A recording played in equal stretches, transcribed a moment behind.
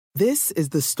This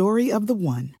is the story of the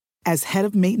one. As head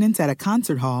of maintenance at a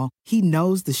concert hall, he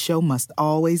knows the show must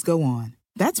always go on.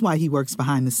 That's why he works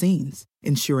behind the scenes,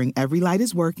 ensuring every light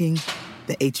is working,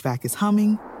 the HVAC is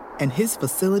humming, and his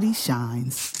facility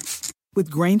shines. With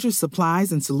Grainger's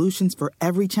supplies and solutions for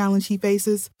every challenge he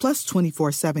faces, plus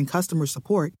 24/7 customer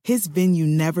support, his venue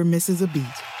never misses a beat.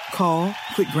 Call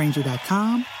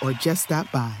quickgrainger.com or just stop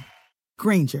by.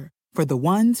 Grainger, for the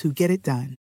ones who get it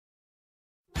done.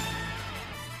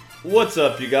 What's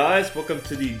up, you guys? Welcome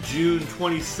to the June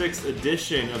 26th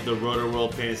edition of the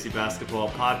Roto-World Fantasy Basketball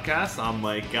Podcast. I'm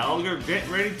Mike Gallagher,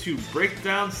 getting ready to break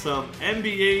down some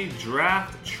NBA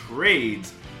draft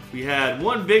trades. We had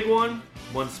one big one,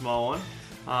 one small one.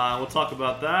 We'll talk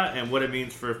about that and what it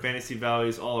means for fantasy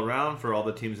values all around for all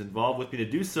the teams involved. With me to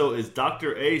do so is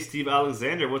Dr. A, Steve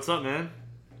Alexander. What's up, man?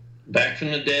 Back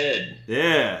from the dead.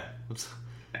 Yeah.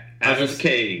 Out of the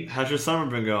cave. How's your summer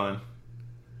been going?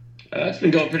 It's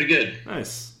been going pretty good.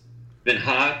 Nice. Been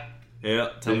hot. Yeah,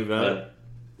 tell me about it.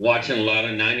 Watching a lot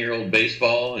of 9-year-old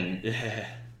baseball and yeah.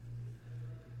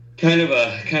 Kind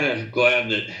of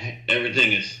glad that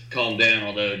everything has calmed down.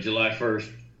 Although July 1st,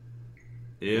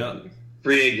 yeah,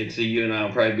 free agency. You and I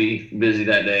will probably be busy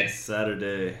that day.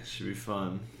 Saturday should be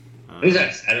fun. Is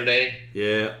that Saturday?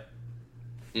 Yeah.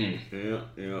 Yeah.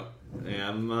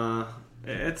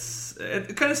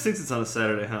 It kind of stinks it's on a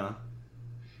Saturday, huh?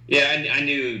 Yeah, I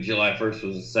knew July 1st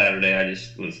was a Saturday. I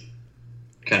just was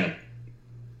kind of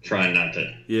trying not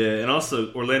to. Yeah, and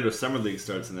also Orlando Summer League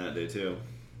starts on that day, too.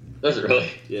 Does it really?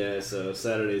 Yeah, so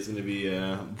Saturday is going to be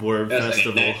a Borb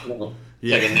Festival.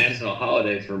 It's like a national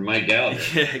holiday for Mike Gallagher.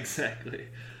 Yeah, exactly.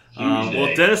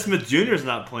 Well, Dennis Smith Jr. is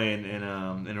not playing in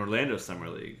Orlando Summer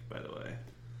League, by the way.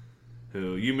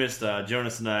 Who you missed?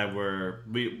 Jonas and I are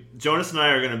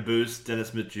going to boost Dennis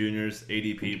Smith Jr.'s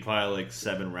ADP probably like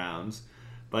 7 rounds.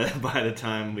 By the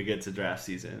time we get to draft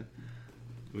season.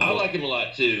 I like him a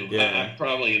lot, too. Yeah. I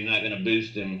probably am not going to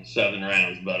boost him 7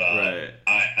 rounds, but right.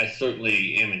 I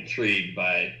certainly am intrigued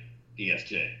by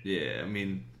DSJ. Yeah, I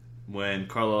mean, when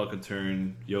Carlisle could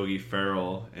turn Yogi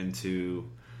Ferrell into...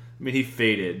 I mean, he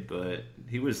faded, but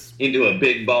he was... Into a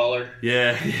big baller?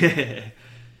 Yeah.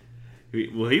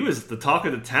 Well, he was the talk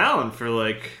of the town for,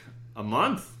 like, a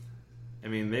month. I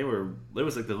mean, it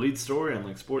was, like, the lead story on,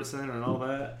 like, SportsCenter and all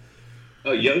that.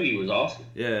 Oh, Yogi was awesome.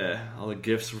 Yeah, all the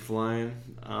gifts were flying.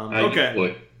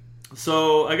 Okay.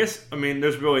 So,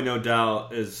 there's really no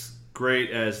doubt, as great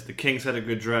as the Kings had a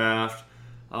good draft,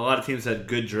 a lot of teams had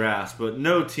good drafts, but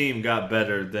no team got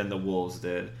better than the Wolves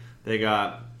did. They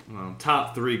got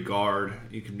top 3 guard,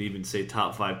 you can even say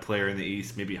top 5 player in the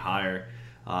East, maybe higher,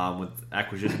 with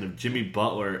acquisition of Jimmy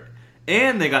Butler,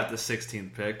 and they got the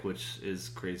 16th pick, which is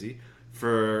crazy.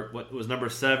 For what was number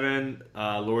 7,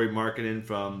 Lauri Markkanen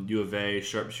from U of A,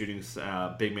 sharpshooting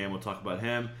big man. We'll talk about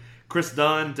him. Chris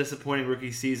Dunn, disappointing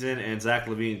rookie season, and Zach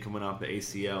LaVine coming off the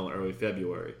ACL in early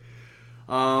February.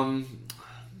 So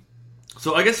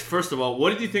I guess first of all, what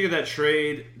did you think of that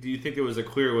trade? Do you think there was a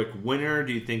clear winner?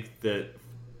 Do you think that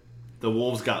the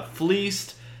Wolves got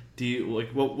fleeced?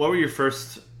 What were your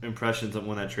first impressions of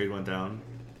when that trade went down?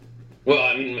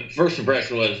 Well, first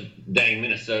impression was, dang,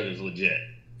 Minnesota's legit.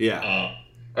 Yeah.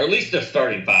 Or at least their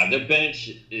starting 5. Their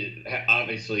bench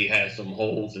obviously has some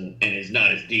holes and is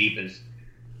not as deep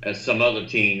as some other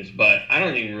teams, but I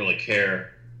don't even really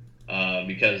care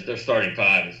because their starting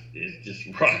 5 is just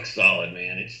rock solid,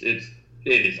 man. It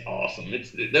is awesome.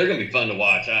 They're going to be fun to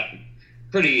watch. I'm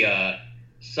pretty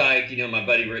psyched. My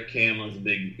buddy Rick Camlin's a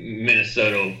big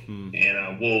Minnesota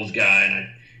and Wolves guy, and I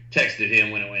texted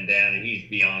him when it went down, and he's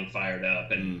beyond fired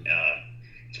up. And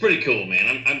it's pretty cool,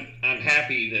 man. I'm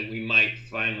happy that we might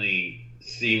finally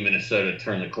see Minnesota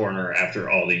turn the corner after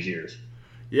all these years.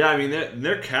 Yeah,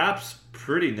 their cap's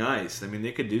pretty nice.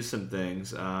 They could do some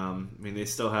things. They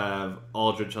still have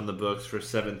Aldridge on the books for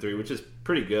 7-3, which is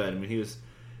pretty good. He was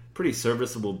pretty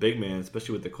serviceable big man,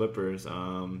 especially with the Clippers.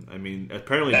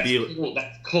 Apparently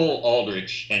that's Cole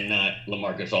Aldrich and not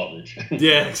LaMarcus Aldridge.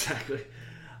 Yeah, exactly.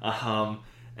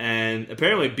 And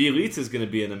apparently Bielitsa is going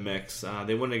to be in the mix.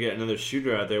 They want to get another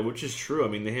shooter out there, which is true.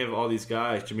 They have all these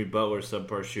guys. Jimmy Butler,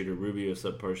 subpar shooter. Rubio,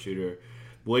 subpar shooter.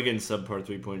 Wiggins, subpar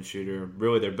three-point shooter.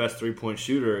 Really, their best three-point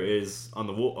shooter is on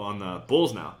the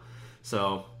Bulls now.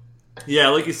 So, yeah,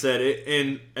 like you said,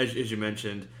 and as you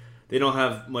mentioned, they don't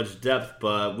have much depth,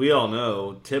 but we all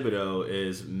know Thibodeau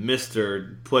is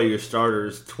Mr. Play your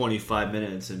starters 25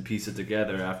 minutes and piece it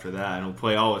together after that. And he'll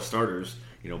play all his starters,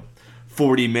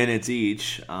 40 minutes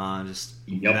each.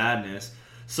 Madness.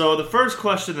 So the first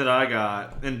question that I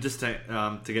got, and just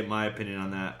to get my opinion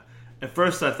on that, at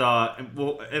first I thought,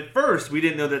 we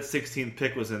didn't know that 16th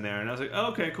pick was in there. And I was like,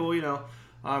 oh, okay, cool,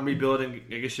 rebuilding.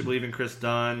 I guess you believe in Chris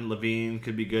Dunn. Levine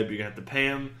could be good, but you're going to have to pay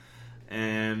him.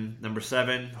 And number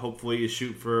 7, hopefully you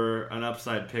shoot for an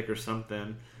upside pick or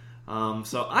something.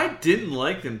 So I didn't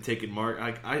like them taking Mark.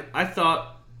 I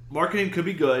thought marketing could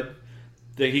be good.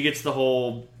 That he gets the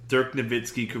whole Dirk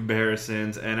Nowitzki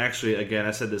comparisons. And actually, again,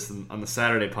 I said this on the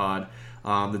Saturday pod,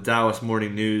 the Dallas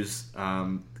Morning News,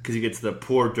 because he gets the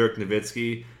poor Dirk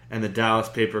Nowitzki, and the Dallas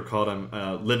paper called him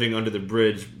living under the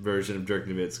bridge version of Dirk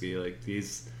Nowitzki. Like,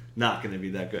 he's not going to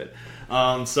be that good.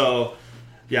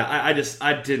 Yeah,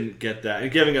 I didn't get that.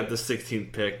 And giving up the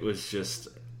 16th pick was just,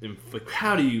 like,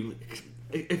 how do you,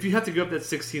 if you have to give up that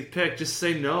 16th pick, just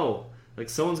say no. Like,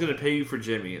 someone's going to pay you for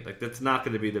Jimmy. Like, that's not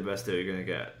going to be the best deal you're going to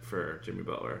get for Jimmy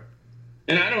Butler.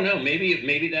 And I don't know,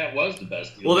 maybe that was the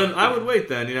best deal. Well, then I would wait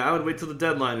then. I would wait till the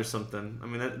deadline or something. I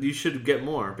mean, you should get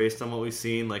more based on what we've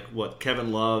seen, like what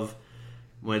Kevin Love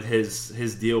with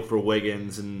his deal for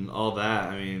Wiggins and all that.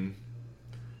 I mean,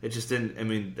 it just didn't. I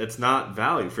mean, that's not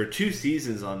value for 2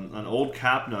 seasons on an old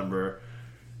cap number.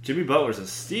 Jimmy Butler's a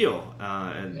steal,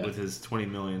 with his $20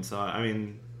 million. So I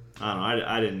mean, I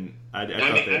don't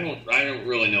know. I don't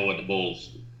really know what the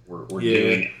Bulls were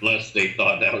doing unless they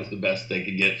thought that was the best they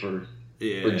could get for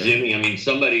Jimmy. I mean,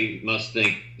 somebody must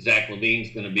think Zach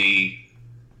LaVine's going to be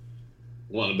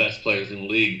one of the best players in the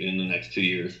league in the next 2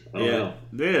 years. I don't know.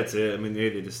 Yeah, that's it. I mean,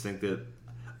 they just think that.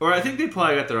 Or I think they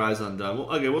probably got their eyes on Dunn.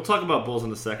 Okay, we'll talk about Bulls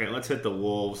in a second. Let's hit the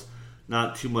Wolves.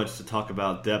 Not too much to talk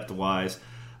about depth-wise.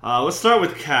 Let's start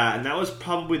with Cat, and that was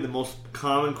probably the most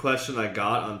common question I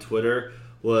got on Twitter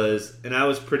and I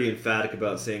was pretty emphatic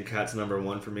about saying Cat's number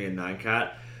 1 for me and 9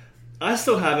 Cat. I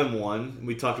still have him 1.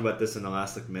 We talked about this in the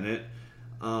last minute.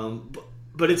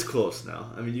 But it's close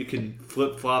now. I mean, you can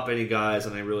flip-flop any guys,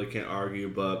 and I really can't argue,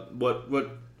 but what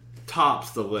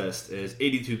tops the list is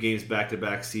 82 games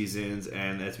back-to-back seasons,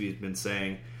 and as we've been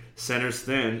saying, center's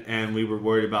thin, and we were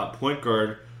worried about point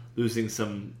guard losing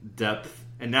some depth,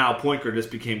 and now point guard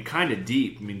just became kind of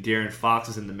deep. I mean, De'Aaron Fox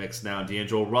is in the mix now.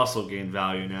 D'Angelo Russell gained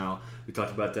value now. We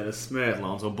talked about Dennis Smith,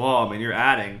 Lonzo Ball. I mean, you're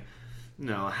adding,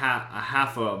 for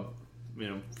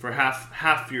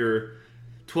half your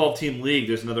 12-team league,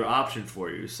 there's another option for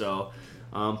you. So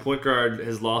point guard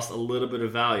has lost a little bit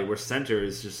of value, where center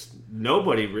is just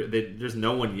nobody. There's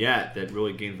no one yet that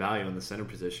really gained value in the center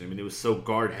position. I mean, it was so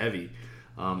guard heavy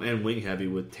and wing heavy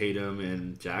with Tatum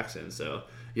and Jackson. So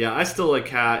yeah, I still like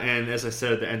Cat. And as I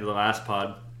said at the end of the last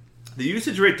pod, the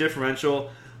usage rate differential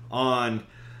on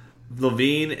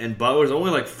Levine and Butler is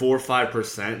only like 4 or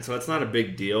 5%, so that's not a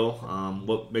big deal.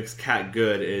 What makes Cat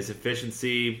good is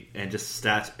efficiency and just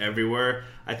stats everywhere.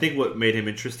 I think what made him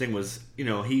interesting was,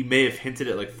 he may have hinted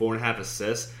at like 4.5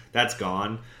 assists. That's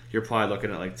gone. You're probably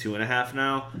looking at like 2.5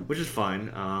 now, which is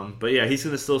fine. But yeah, he's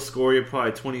going to still score you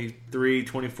probably 23,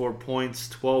 24 points,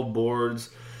 12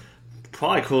 boards,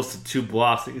 probably close to 2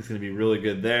 blocks. I think he's going to be really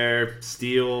good there.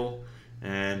 Steal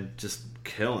and just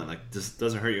killing, like, just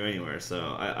doesn't hurt you anywhere.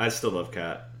 So I still love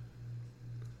Cat.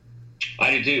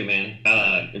 I do too, man.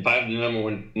 If I have the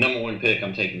number one pick,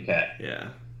 I'm taking Cat. Yeah.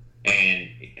 And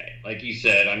like you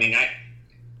said, I mean, I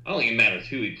don't think it matters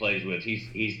who he plays with.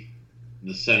 He's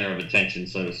the center of attention,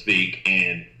 so to speak,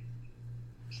 and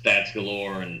stats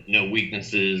galore and no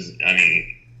weaknesses. I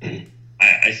mean,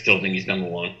 I still think he's number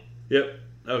 1. Yep.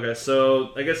 Okay,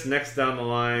 so I guess next down the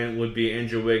line would be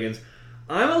Andrew Wiggins.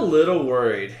 I'm a little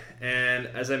worried, and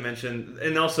as I mentioned,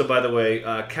 and also, by the way,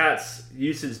 Cat's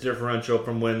usage differential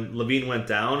from when Levine went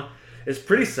down is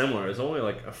pretty similar. It's only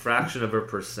like a fraction of a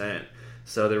percent,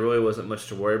 so there really wasn't much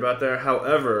to worry about there.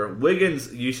 However,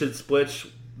 Wiggins' usage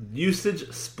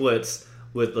splits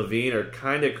with Levine are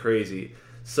kind of crazy.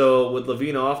 So with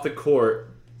Levine off the court,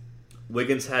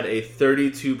 Wiggins had a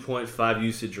 32.5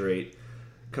 usage rate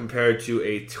compared to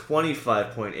a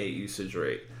 25.8 usage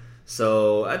rate.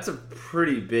 So that's a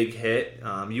pretty big hit.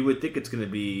 You would think it's going to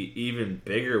be even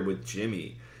bigger with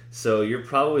Jimmy. So you're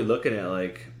probably looking at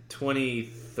like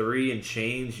 23 and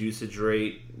change usage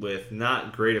rate with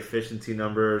not great efficiency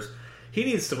numbers. He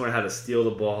needs to learn how to steal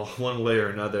the ball one way or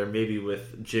another. Maybe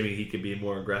with Jimmy he could be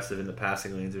more aggressive in the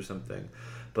passing lanes or something.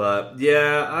 But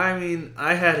yeah, I mean,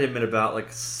 I had him at about like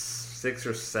 6th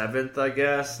or 7th, I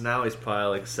guess. Now he's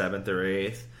probably like 7th or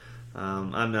 8th.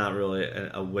 I'm not really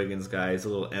a Wiggins guy. He's a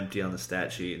little empty on the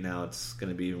stat sheet. Now it's going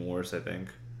to be even worse, I think.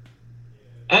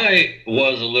 I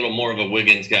was a little more of a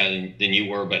Wiggins guy than you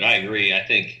were, but I agree. I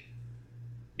think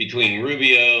between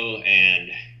Rubio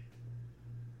and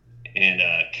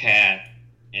Cat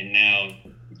and now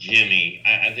Jimmy,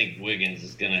 I think Wiggins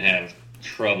is going to have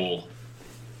trouble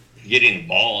getting the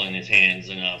ball in his hands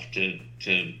enough to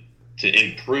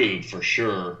improve for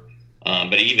sure.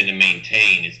 But even to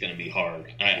maintain is going to be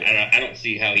hard. I don't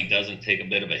see how he doesn't take a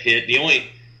bit of a hit. The only,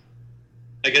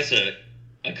 I guess,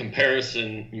 a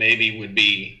comparison maybe would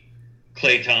be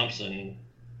Klay Thompson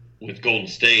with Golden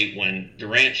State. When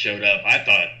Durant showed up, I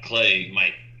thought Klay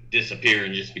might disappear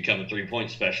and just become a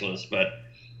three-point specialist, but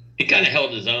he kind of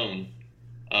held his own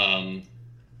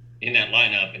in that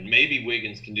lineup, and maybe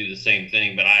Wiggins can do the same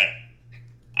thing. But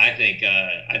I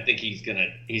think he's gonna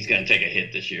take a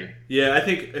hit this year. Yeah, I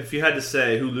think if you had to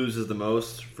say who loses the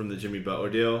most from the Jimmy Butler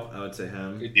deal, I would say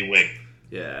him. It'd be Wig.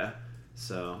 Yeah.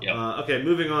 So Yep. Okay,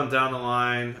 moving on down the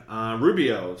line,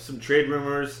 Rubio. Some trade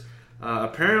rumors.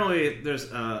 Apparently,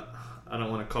 there's I don't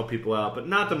want to call people out, but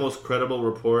not the most credible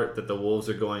report that the Wolves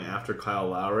are going after Kyle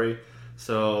Lowry.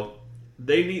 So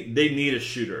they need a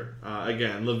shooter.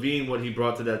 Again, LaVine, what he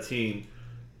brought to that team,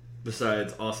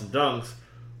 besides awesome dunks,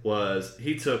 was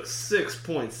he took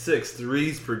 6.6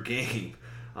 threes per game.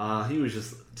 He was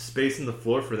just spacing the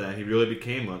floor for that. He really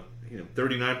became a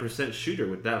 39% shooter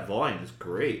with that volume. It's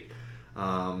great.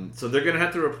 So they're going to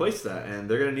have to replace that, and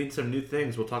they're going to need some new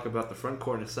things. We'll talk about the front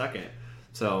court in a second.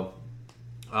 So,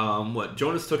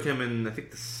 Jonas took him in, I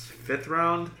think, the 5th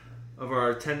round of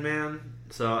our 10-man.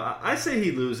 So I say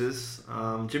he loses.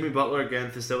 Jimmy Butler,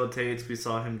 again, facilitates. We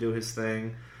saw him do his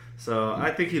thing. So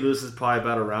I think he loses probably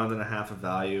about a round and a half of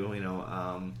value.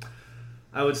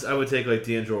 I would take like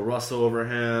D'Angelo Russell over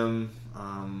him.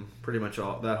 Pretty much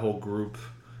all that whole group,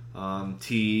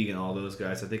 Teague and all those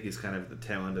guys. I think he's kind of at the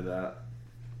tail end of that.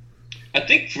 I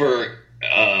think for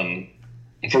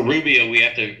Rubio, we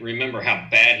have to remember how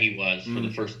bad he was for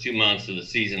the first 2 months of the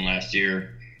season last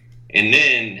year, and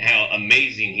then how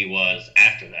amazing he was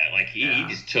after that. Like he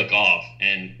just took off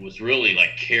and was really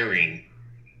like carrying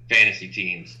fantasy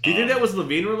teams. Do you think that was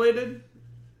LaVine related?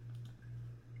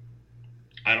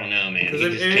 I don't know, man.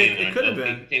 It could have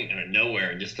been. He came out of nowhere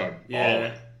and just started Yeah.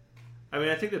 balling. I mean,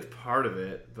 I think that's part of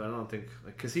it, but I don't think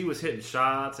because he was hitting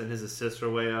shots and his assists were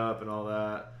way up and all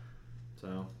that.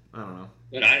 So I don't know.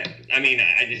 But I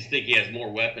just think he has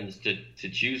more weapons to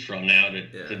choose from now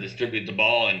to distribute the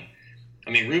ball. And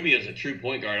I mean, Rubio's a true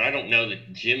point guard. I don't know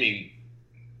that Jimmy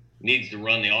needs to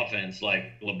run the offense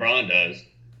like LeBron does.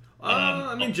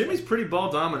 Jimmy's pretty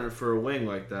ball dominant for a wing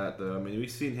like that, though. I mean,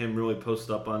 we've seen him really post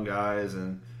up on guys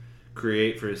and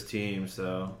create for his team.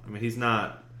 So, I mean, he's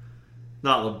not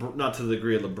to the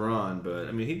degree of LeBron, but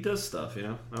I mean, he does stuff.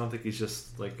 I don't think he's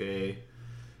just like a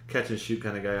catch and shoot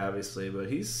kind of guy, obviously, but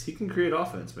he can create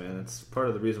offense, man. It's part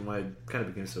of the reason why he kind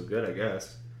of became so good, I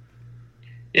guess.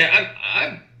 Yeah,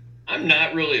 I'm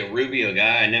not really a Rubio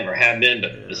guy. I never have been,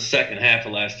 but the second half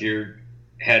of last year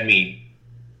had me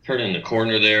turning the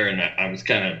corner there, and I was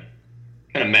kind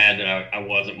of mad that I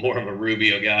wasn't more of a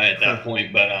Rubio guy at that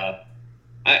point. But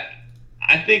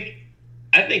I think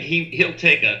he'll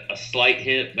take a slight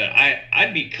hit, but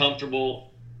I'd be comfortable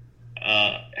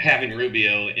having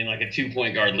Rubio in like a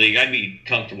 2-point guard league. I'd be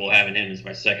comfortable having him as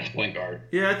my second point guard.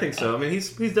 Yeah, I think so. I mean, he's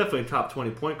definitely a top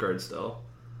 20 point guard still.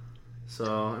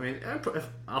 So, I mean,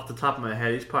 off the top of my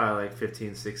head, he's probably like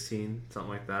 15, 16, something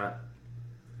like that.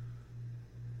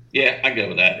 Yeah, I go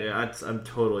with that. Yeah, I'm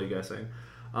totally guessing.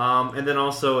 And then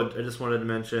also, I just wanted to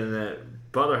mention that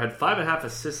Butler had 5.5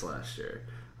 assists last year.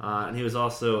 And he was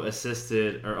also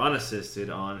assisted or unassisted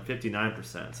on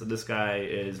 59%. So this guy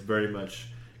is very much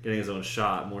getting his own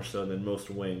shot, more so than most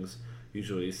wings.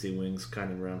 Usually you see wings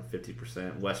kind of around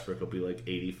 50%. Westbrook will be like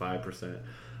 85%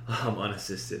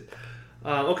 unassisted.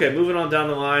 Okay, moving on down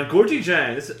the line. Gorgui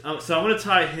Dieng. So I'm going to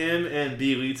tie him and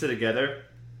Bjelica together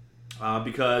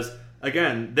because,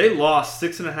 again, they lost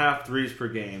 6.5 threes per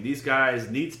game. These guys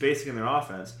need spacing in their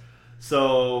offense.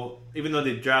 So even though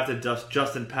they drafted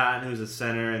Justin Patton, who's a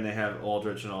center, and they have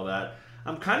Aldridge and all that,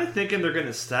 I'm kind of thinking they're going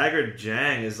to stagger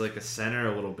Dieng as like a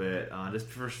center a little bit,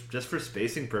 just for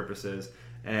spacing purposes,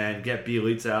 and get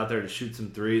Bjelica out there to shoot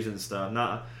some threes and stuff.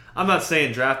 I'm not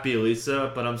saying draft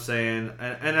Bjelica, but I'm saying,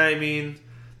 and I mean,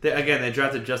 they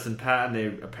drafted Justin Patton. They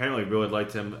apparently really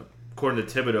liked him, according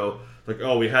to Thibodeau. Like,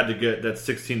 oh, we had to get that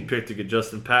 16 pick to get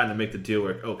Justin Patton to make the deal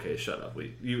work. Okay, shut up.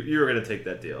 You were going to take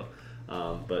that deal.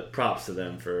 But props to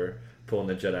them for pulling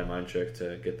the Jedi mind trick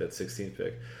to get that 16th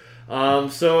pick.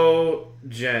 So,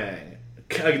 Dieng,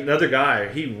 another guy,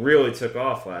 he really took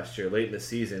off last year, late in the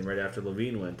season, right after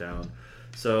LaVine went down.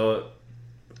 So,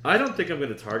 I don't think I'm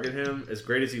going to target him. As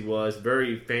great as he was,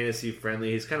 very fantasy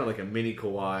friendly. He's kind of like a mini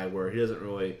Kawhi, where he doesn't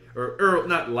really, or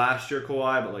not last year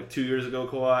Kawhi, but like 2 years ago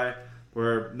Kawhi,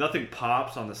 where nothing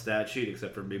pops on the stat sheet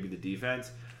except for maybe the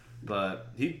defense. But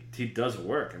he does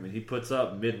work. I mean, he puts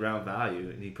up mid-round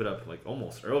value, and he put up like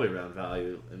almost early-round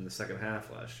value in the second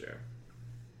half last year.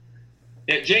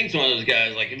 Yeah, Dieng's one of those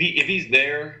guys. Like if he's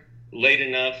there, late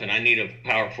enough and I need a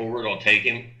power forward, I'll take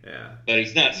him. Yeah. But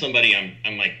he's not somebody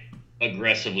I'm like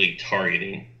aggressively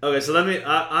targeting. Okay, so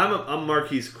I'm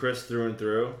Marquise Chris through and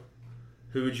through.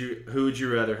 Who would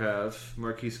you rather have,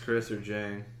 Marquise Chris or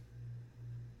Jang?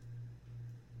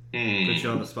 Put you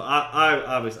on the spot.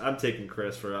 I'm taking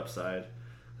Chris for upside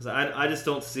because I just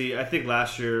don't see. I think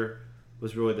last year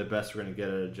was really the best we're going to get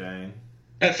out of Jang.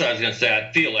 That's what I was going to say.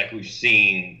 I feel like we've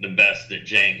seen the best that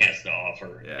Jang has to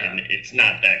offer, and it's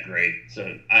not that great.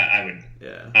 So I would.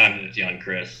 Yeah. I'm with you on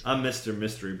Chris. I'm Mr.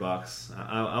 Mystery Box.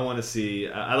 I want to see.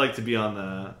 I like to be on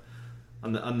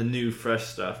the new fresh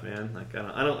stuff, man. Like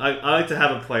I like to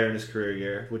have a player in his career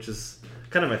year, which is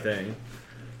kind of my thing.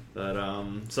 But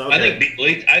so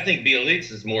okay. I think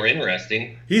Bielitsa is more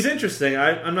interesting. He's interesting.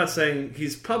 I'm not saying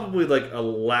he's probably like a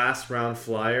last round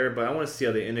flyer, but I want to see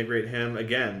how they integrate him.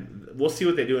 Again, we'll see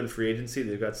what they do in free agency.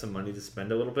 They've got some money to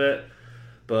spend a little bit,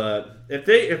 but if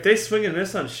they swing and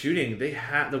miss on shooting, they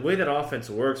have the way that offense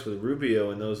works with Rubio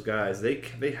and those guys. They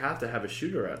have to have a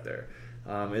shooter out there.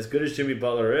 As good as Jimmy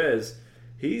Butler is,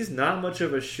 he's not much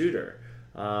of a shooter.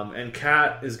 And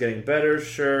Cat is getting better,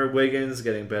 sure. Wiggins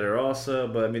getting better also,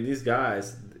 but I mean these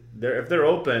guys, if they're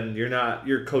open,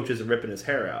 your coach isn't ripping his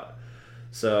hair out.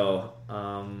 So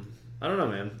I don't know,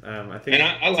 man. I think, and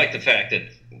I like the fact that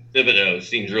Thibodeau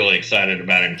seems really excited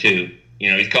about him too.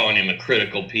 You know, he's calling him a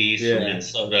critical piece from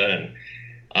Minnesota,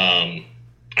 and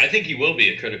I think he will be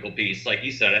a critical piece. Like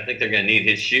you said, I think they're going to need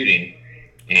his shooting,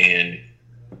 and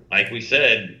like we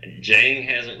said, Jang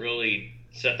hasn't really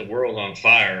set the world on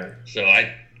fire, so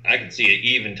I could see an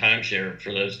even timeshare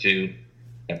for those two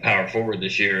at power forward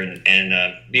this year, and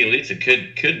Bielitsa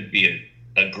could be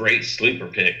a great sleeper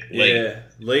pick late. Yeah,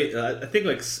 late. I think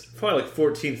probably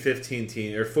 14, 15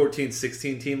 team or 14,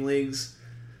 16 team leagues.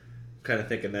 Kind of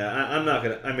thinking that I'm not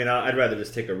gonna. I mean, I'd rather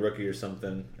just take a rookie or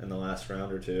something in the last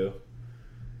round or two,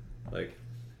 like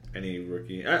any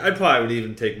rookie. I probably would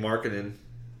even take Markkanen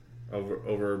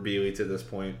over Bielitsa at this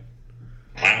point.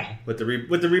 Wow. With the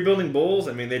rebuilding Bulls,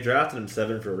 I mean, they drafted him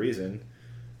 7 for a reason.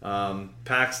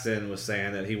 Paxton was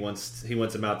saying that he wants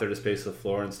him out there to space the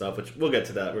floor and stuff, which we'll get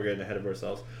to that. We're getting ahead of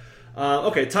ourselves.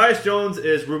 Okay, Tyus Jones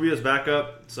is Rubio's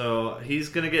backup, so he's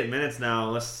going to get minutes now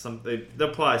unless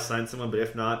they'll probably sign someone, but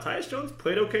if not, Tyus Jones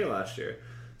played okay last year.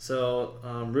 So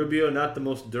Rubio, not the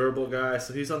most durable guy,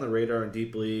 so he's on the radar in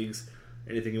deep leagues.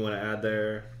 Anything you want to add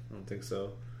there? I don't think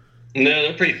so. No,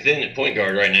 they're pretty thin at point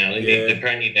guard right now. They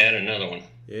probably need to add another one.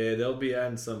 Yeah, they'll be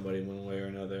adding somebody one way or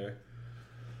another.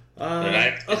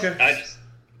 I just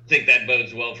think that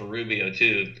bodes well for Rubio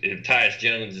too. If Tyus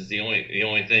Jones is the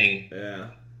only thing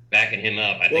backing him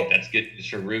up, I think that's good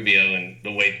for Rubio and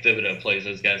the way Thibodeau plays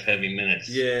those guys heavy minutes.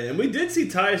 Yeah, and we did see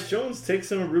Tyus Jones take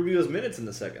some of Rubio's minutes in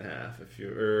the second half.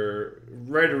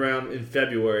 Right around in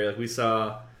February, like we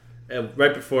saw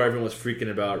right before everyone was freaking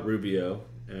about Rubio.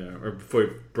 Or before he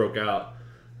broke out,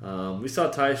 we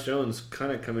saw Tyus Jones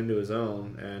kind of come into his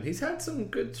own, and he's had some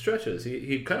good stretches.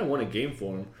 He kind of won a game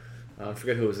for him. I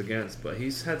forget who it was against, but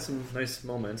he's had some nice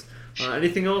moments.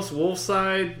 Anything else? Wolves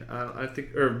side? I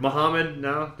think, or Muhammad?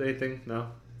 No, anything? No.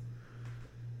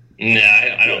 No,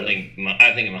 I don't think.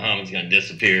 I think Muhammad's going to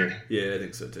disappear. Yeah, I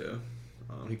think so too.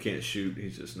 He can't shoot.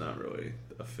 He's just not really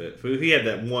a fit. He had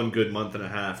that one good month and a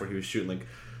half where he was shooting like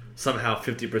somehow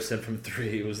 50% from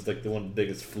 3. It was like one of the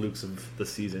biggest flukes of the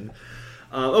season.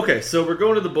 Okay, so we're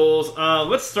going to the Bulls.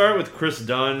 Let's start with Chris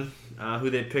Dunn, who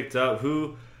they picked up.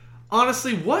 Who,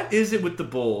 honestly, what is it with the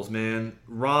Bulls, man?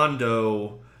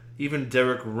 Rondo, even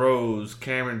Derrick Rose,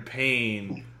 Cameron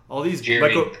Payne, all these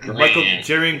Jerry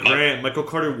Grant, Michael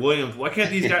Carter Williams. Why can't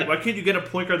these guys? Why can't you get a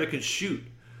point guard that can shoot?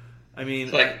 I mean,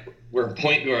 it's like where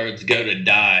point guards go to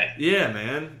die. Yeah,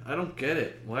 man, I don't get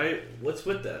it. Why? What's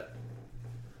with that?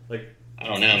 Like, I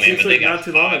don't know, man, but they got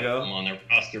 5 of them on their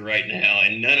roster right now,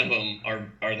 and none of them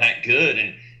are that good.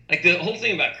 And like the whole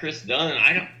thing about Chris Dunn,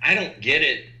 I don't get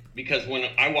it, because when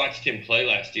I watched him play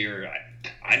last year,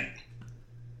 I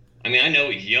mean, I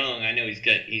know he's young, I know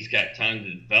he's got time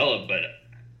to develop, but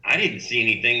I didn't see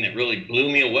anything that really blew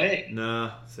me away.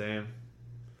 Nah, same.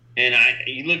 And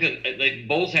you look at, like,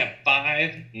 Bulls have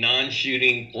 5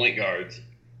 non-shooting point guards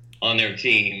on their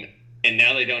team. And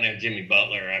now they don't have Jimmy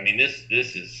Butler. I mean, this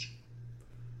is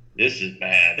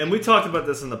bad. And we talked about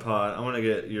this in the pod. I want to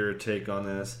get your take on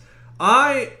this.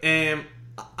 I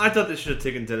thought they should have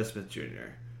taken Dennis Smith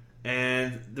Jr.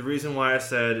 And the reason why I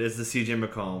said is the C.J.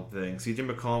 McCollum thing. C.J.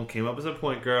 McCollum came up as a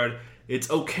point guard. It's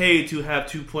okay to have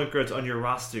 2 point guards on your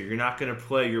roster. You're not going to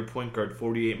play your point guard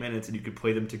 48 minutes, and you could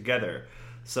play them together.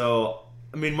 So,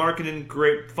 I mean, Markkanen,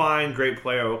 great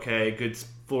player, okay, good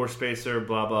floor spacer,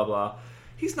 blah, blah, blah.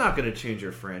 He's not going to change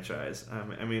your franchise.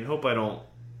 I mean, hope I don't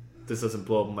this doesn't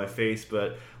blow up in my face,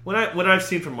 but what I've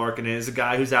seen from Markkanen is a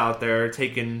guy who's out there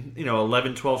taking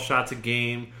 11, 12 shots a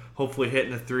game, hopefully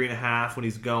hitting a 3.5 when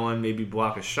he's going, maybe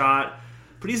block a shot.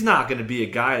 But he's not going to be a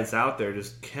guy that's out there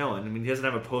just killing. I mean, he doesn't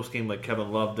have a post game like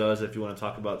Kevin Love does. If you want to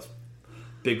talk about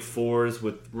big fours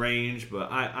with range,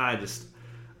 but I just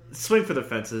swing for the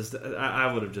fences.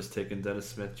 I would have just taken Dennis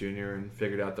Smith Jr. and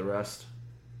figured out the rest.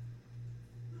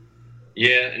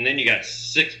 Yeah, and then you got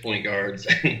 6 point guards.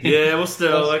 Yeah, well,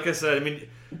 still, like I said, I mean,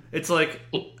 it's like,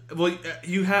 well,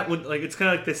 you have it's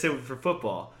kind of like they say for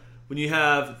football. When you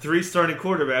have 3 starting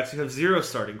quarterbacks, you have 0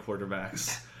 starting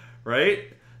quarterbacks, right?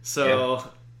 So,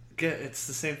 it's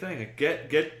the same thing.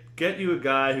 Get you a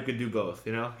guy who can do both.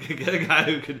 Get a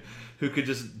guy who could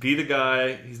just be the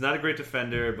guy. He's not a great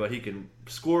defender, but he can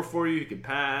score for you. He can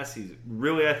pass. He's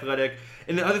really athletic.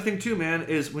 And the other thing too, man,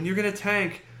 is when you're going to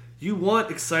tank, you want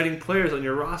exciting players on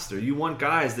your roster. You want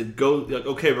guys that go like,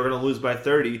 okay, we're going to lose by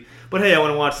 30, but hey, I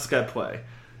want to watch this guy play.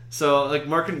 So,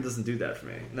 Markkanen doesn't do that for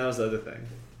me. And that was the other thing.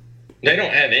 They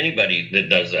don't have anybody that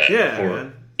does that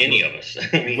for any of us.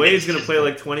 I mean, Wade's going to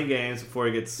play 20 games before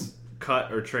he gets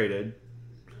cut or traded.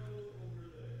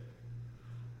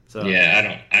 So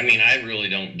yeah, I really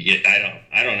don't get.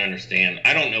 I don't understand.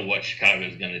 I don't know what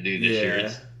Chicago's going to do this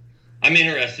year. I'm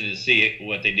interested to see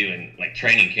what they do in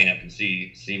training camp and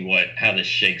see how this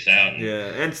shakes out.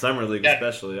 And summer league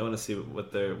especially. I want to see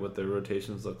what their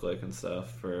rotations look like and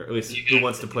stuff. For at least who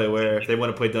wants to play where. If they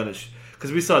want to play Dunn,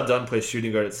 because we saw Dunn play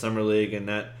shooting guard at summer league, and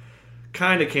that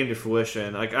kind of came to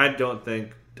fruition.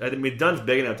 Dunn's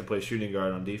big enough to play shooting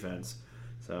guard on defense.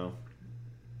 So,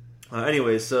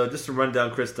 anyways, so just to run down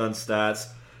Chris Dunn's stats.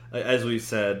 As we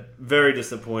said, very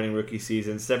disappointing rookie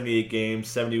season. 78 games,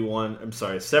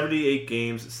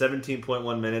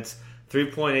 17.1 minutes,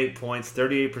 3.8 points,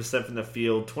 38% from the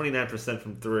field, 29%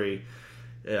 from 3.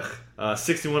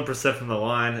 61% from the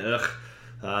line.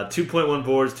 2.1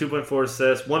 boards, 2.4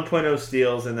 assists, 1.0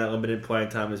 steals, and that limited playing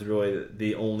time is really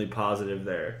the only positive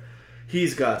there.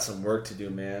 He's got some work to do,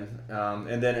 man.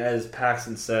 And then, as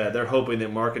Paxton said, they're hoping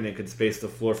that Markkanen could space the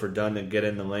floor for Dunn and get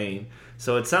in the lane.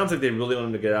 So it sounds like they really want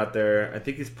him to get out there. I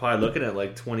think he's probably looking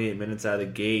at 28 minutes out of the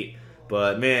gate.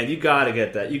 But, man, you got to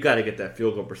get that. You got to get that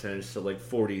field goal percentage to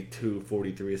 42,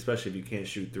 43, especially if you can't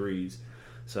shoot threes.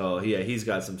 So, yeah, he's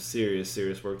got some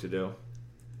serious work to do.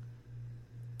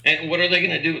 And what are they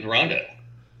going to do with Rondo?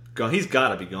 He's got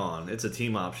to be gone. It's a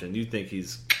team option. You think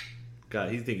he's got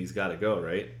to go,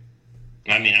 right?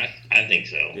 I mean, I think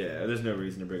so. Yeah, there's no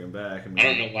reason to bring him back. I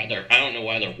don't know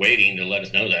why they're waiting to let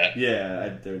us know that.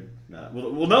 Yeah, they're not.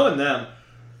 Well, knowing them,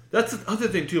 that's the other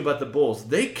thing too about the Bulls.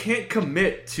 They can't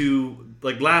commit to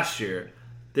last year.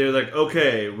 They're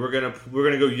okay, we're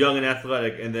gonna go young and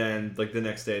athletic, and then the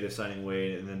next day they're signing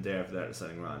Wade, and then the day after that they're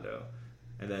signing Rondo,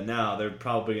 and then now they're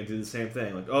probably gonna do the same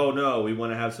thing. Oh no, we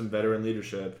want to have some veteran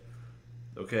leadership.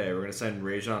 Okay, we're gonna sign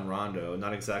Rajon Rondo,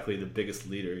 not exactly the biggest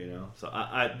leader, So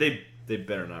They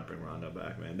better not bring Rondo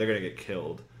back, man. They're going to get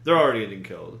killed. They're already getting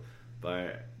killed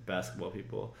by basketball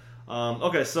people.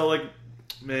 Okay, so,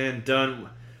 man, Dunn,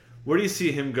 where do you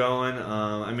see him going?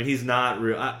 He's not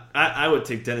real. I would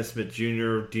take Dennis Smith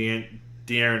Jr.,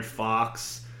 De'Aaron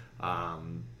Fox,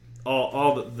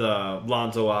 all the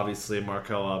Lonzo, obviously,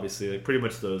 Markelle, obviously. Pretty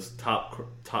much those top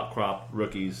crop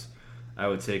rookies I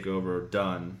would take over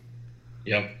Dunn.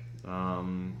 Yep.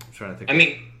 I'm trying to think.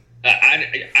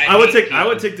 I would take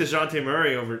DeJounte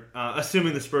Murray over,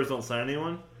 assuming the Spurs don't sign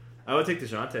anyone. I would take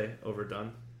DeJounte over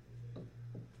Dunn.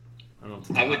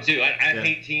 I would too. I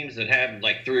hate teams that have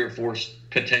 3 or 4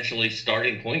 potentially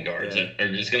starting point guards that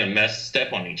are just going to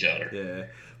step on each other. Yeah,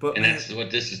 that's what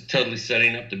this is totally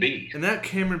setting up to be. And that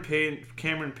Cameron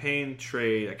Payne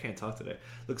trade, I can't talk today,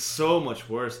 looks so much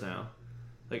worse now.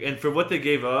 And for what they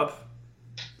gave up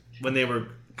when they were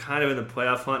kind of in the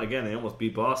playoff hunt, again, they almost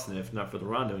beat Boston if not for the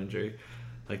Rondo injury.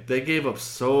 They gave up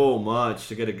so much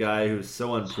to get a guy who's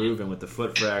so unproven with the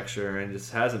foot fracture and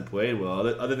just hasn't played well.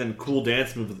 Other than cool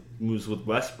dance moves with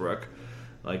Westbrook,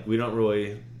 we don't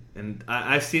really. And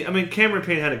I've seen. Cameron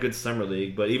Payne had a good summer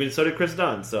league, but even so did Chris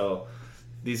Dunn. So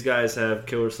these guys have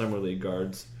killer summer league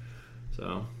guards.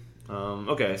 So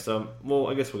okay, so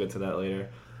I guess we'll get to that later.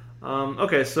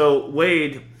 Okay, so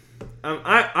Wade.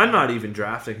 I'm not even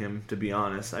drafting him, to be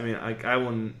honest. I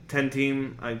won 10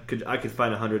 team. I could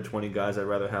find 120 guys I'd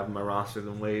rather have on my roster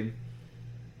than Wade.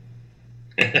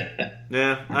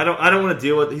 Yeah, I don't want to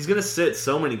deal with. He's gonna sit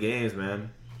so many games,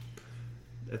 man.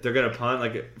 If they're gonna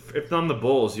punt, if I'm the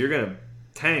Bulls, you're gonna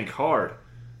tank hard.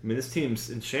 This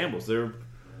team's in shambles. They're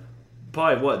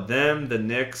probably them, the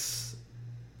Knicks,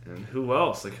 and who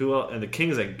else? And the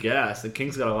Kings, I guess. The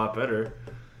Kings got a lot better.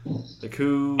 Like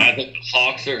who? I think the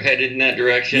Hawks are headed in that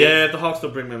direction. Yeah, if the Hawks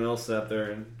don't bring Millsap,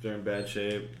 they're in bad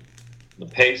shape. The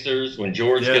Pacers, when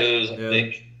George goes, I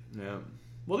think. Yeah.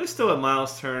 Well, they still have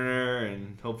Miles Turner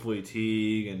and hopefully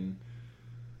Teague, and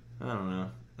I don't know.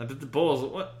 I think the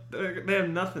Bulls, what? They have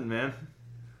nothing, man.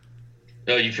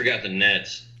 Oh, you forgot the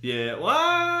Nets. Yeah, well,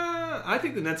 I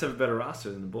think the Nets have a better roster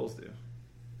than the Bulls do.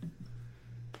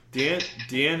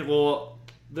 Well,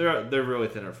 they're really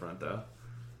thin up front though.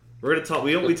 We're gonna talk.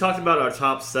 We talked about our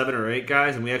top 7 or 8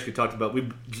 guys, and we actually talked about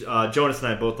Jonas and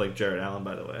I both like Jarrett Allen,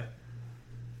 by the way.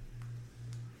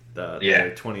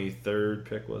 The 23rd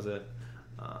pick was it?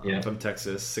 From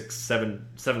Texas, 6'7",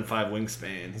 7'5"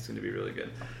 wingspan. He's going to be really good.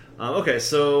 Okay,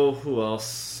 so who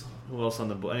else? Who else on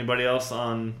the Bulls? Anybody else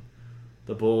on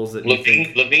the Bulls that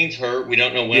Levine's hurt. We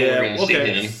don't know when we're going to see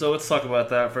him. So let's talk about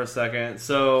that for a second.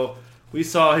 So we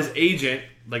saw his agent,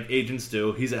 like agents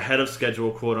do. He's ahead of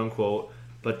schedule, quote unquote.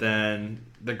 But then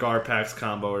the Garpax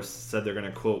combo said they're going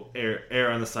to quote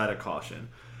err on the side of caution.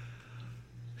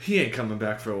 He ain't coming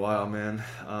back for a while, man.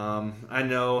 I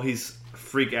know he's a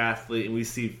freak athlete, and we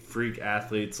see freak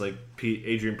athletes like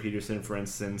Adrian Peterson, for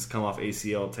instance, come off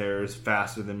ACL tears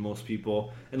faster than most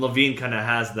people. And Levine kind of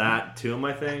has that to him,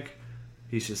 I think.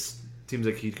 He's just seems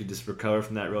like he could just recover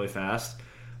from that really fast.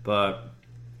 But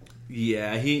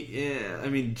yeah, I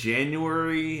mean,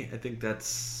 January. I think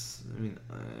that's. I mean,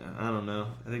 I don't know.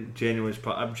 I think January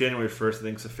 1st. I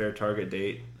think is a fair target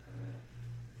date.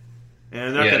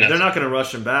 And they're not going to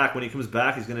rush him back. When he comes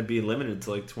back, he's going to be limited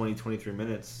to like 20, 23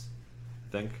 minutes,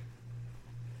 I think.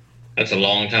 That's a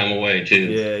long time away, too.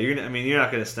 Yeah, you're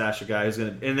not going to stash a guy who's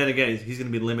going to... And then again, he's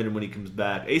going to be limited when he comes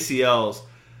back. ACLs,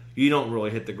 you don't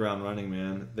really hit the ground running,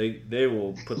 man. They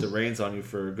will put the reins on you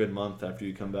for a good month after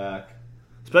you come back,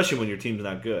 especially when your team's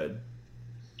not good.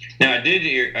 Now, I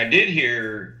did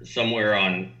hear somewhere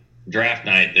on draft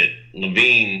night that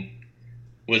Levine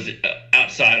was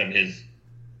outside of his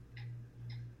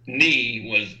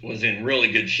knee was in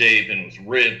really good shape and was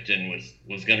ripped and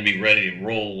was going to be ready to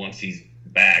roll once he's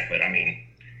back. But I mean,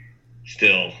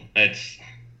 still, it's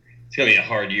going to be a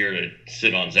hard year to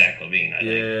sit on Zach LaVine, I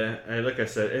think. Yeah, and like I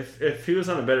said, if he was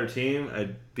on a better team,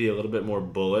 I'd be a little bit more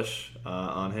bullish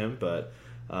on him. But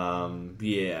I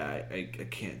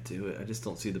can't do it. I just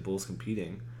don't see the Bulls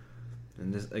competing.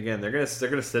 And just, again, they're gonna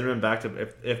send him back to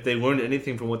if they learned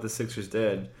anything from what the Sixers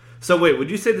did. So wait, would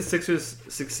you say the Sixers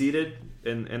succeeded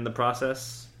in the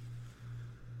process?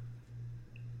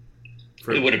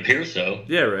 It would appear so.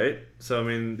 Yeah, right. So I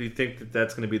mean, do you think that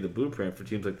that's going to be the blueprint for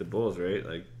teams like the Bulls, right?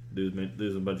 Like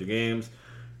lose a bunch of games.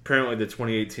 Apparently, the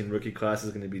 2018 rookie class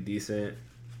is going to be decent.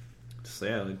 Just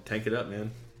tank it up, man.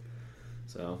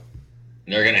 So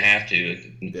they're going to have to.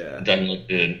 It doesn't look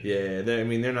good. Yeah, they're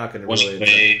not going to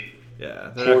really.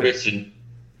 Portis and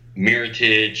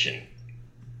Mirotic and.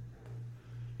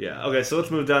 Yeah. Okay. So let's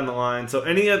move down the line.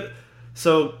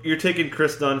 So you're taking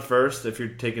Chris Dunn first. If you're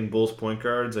taking Bulls point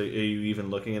guards, are you even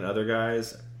looking at other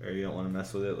guys, or you don't want to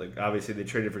mess with it? Like obviously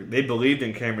they believed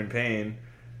in Cameron Payne.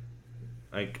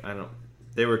 Like I don't.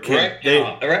 They were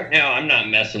right now. I'm not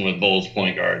messing with Bulls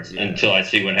point guards until I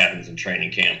see what happens in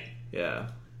training camp. Yeah.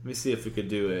 Let me see if we could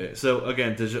do it. So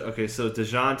again, so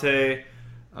DeJounte.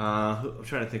 I'm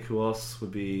trying to think who else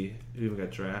would be who even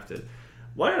got drafted.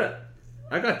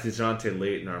 I got DeJounte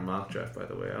late in our mock draft, by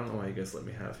the way. I don't know why you guys let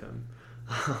me have him.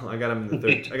 I got him in the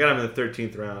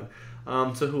 13th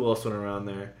round. So who else went around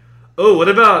there? Oh, what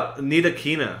about Frank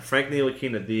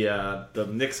Ntilikina, the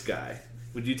Knicks guy?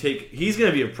 Would you take? He's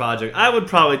going to be a project. I would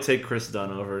probably take Chris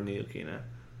Dunn over Ntilikina.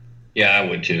 Yeah, I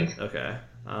would too. Okay.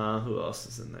 Who else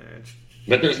is in there?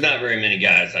 But there's not very many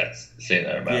guys I say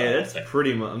that about. Yeah, that's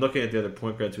pretty much. I'm looking at the other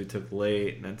point guards we took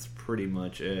late, and that's pretty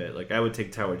much it. Like I would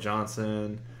take Tyler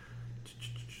Johnson.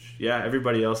 Yeah,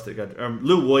 everybody else that got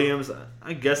Lou Williams.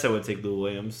 I guess I would take Lou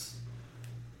Williams.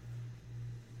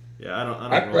 Yeah, I don't.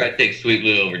 I'd probably take Sweet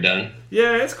Lou over Dunn.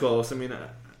 Yeah, it's close. I mean,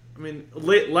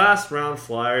 last round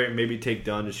flyer, maybe take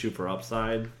Dunn to shoot for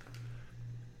upside.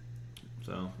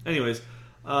 So, anyways,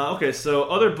 okay. So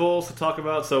other Bulls to talk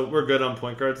about. So we're good on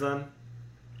point guards then.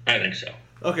 I think so.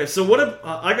 Okay, so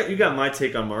you got my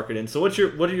take on Markkanen. So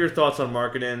what are your thoughts on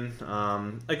Markkanen?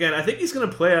 Again, I think he's going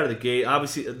to play out of the gate.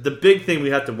 Obviously, the big thing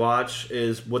we have to watch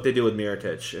is what they do with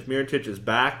Mirotic. If Mirotic is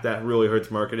back, that really hurts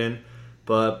Markkanen.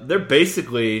 But they're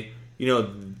basically,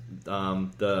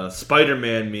 the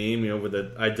Spider-Man meme, with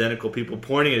the identical people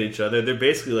pointing at each other. They're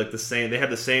basically like the same. They have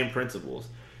the same principles,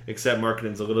 except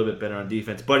Markkanen's a little bit better on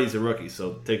defense. But he's a rookie,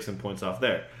 so take some points off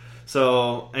there.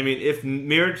 So, I mean, if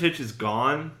Mirotic is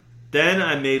gone, then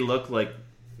I may look like,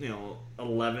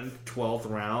 11th, 12th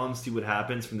round, see what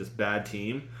happens from this bad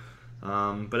team.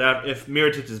 But if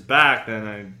Mirotic is back, then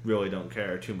I really don't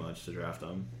care too much to draft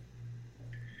him.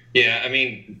 Yeah, I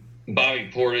mean,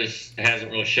 Bobby Portis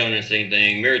hasn't really shown us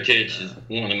anything. Mirotic is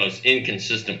one of the most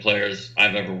inconsistent players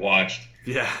I've ever watched.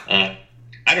 Yeah.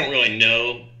 I don't really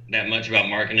know that much about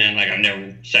Markkanen. Like, I've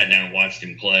never sat down and watched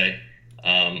him play.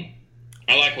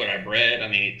 I like what I've read. I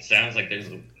mean, it sounds like there's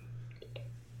a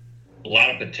lot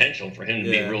of potential for him to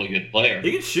be a really good player.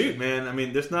 He can shoot, man. I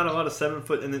mean, there's not a lot of 7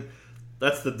 foot, and then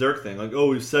that's the Dirk thing. Like,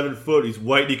 oh, he's 7 foot, he's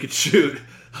white, he could shoot.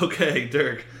 Okay,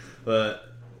 Dirk, but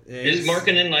is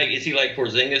Markkanen is he like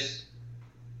Porzingis?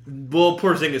 Well,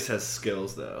 Porzingis has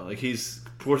skills though. Like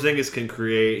Porzingis can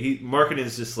create. Markkanen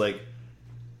is just like,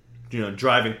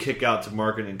 drive and kick out to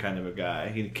Markkanen kind of a guy.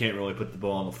 He can't really put the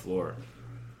ball on the floor.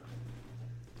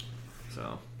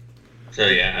 So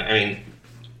yeah, I mean,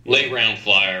 late round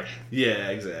flyer. Yeah,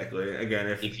 exactly.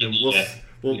 Again,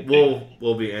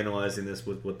 we'll be analyzing this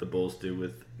with what the Bulls do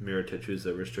with Mirotic, who's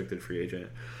a restricted free agent.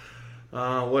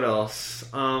 What else?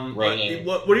 Right.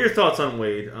 What are your thoughts on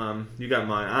Wade? You got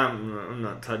mine. I'm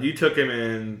not touched. You took him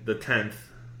in the 10th.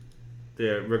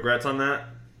 The regrets on that?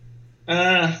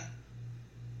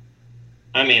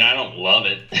 I mean, I don't love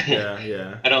it.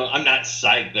 Yeah. I'm not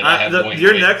psyched that I have Wade.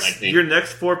 Your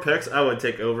next 4 picks, I would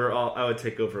take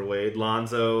over Wade,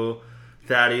 Lonzo,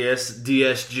 Thaddeus,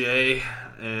 DSJ,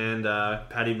 and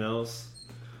Patty Mills.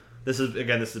 This is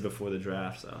before the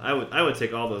draft, so I would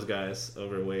take all those guys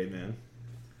over Wade, man.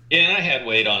 Yeah, I had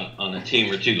Wade on a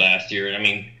team or two last year, and I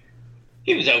mean,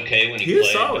 he was okay when he played. He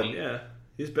was solid, yeah.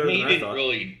 He's better than I thought. He didn't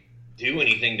really do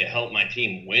anything to help my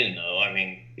team win, though. I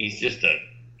mean, he's just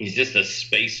a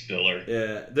space filler.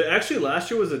 Yeah, actually last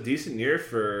year was a decent year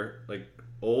for like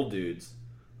old dudes.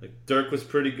 Like Dirk was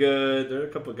pretty good. There are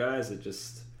a couple of guys that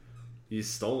you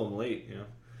stole them late,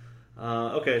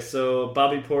 Okay, so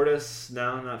Bobby Portis,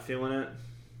 now not feeling it.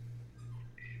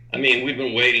 I mean, we've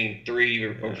been waiting 3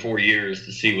 or 4 years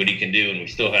to see what he can do, and we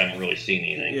still haven't really seen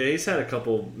anything. Yeah, he's had a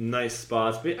couple nice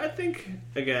spots, but I think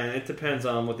again it depends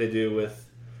on what they do with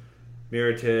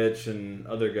Mirotic and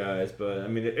other guys. But I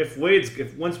mean, if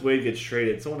once Wade gets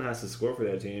traded, someone has to score for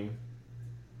that team.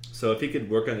 So if he could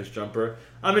work on his jumper,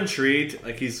 I'm intrigued.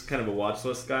 Like he's kind of a watch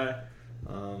list guy.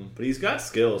 But he's got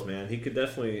skills, man. He could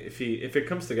definitely, if it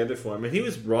comes together for him. And he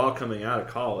was raw coming out of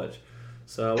college,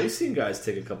 so we've seen guys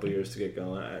take a couple years to get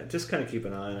going. Just kind of keep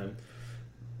an eye on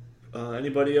him.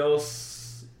 Anybody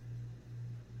else?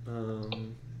 I don't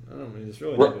know. There's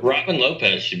really Robin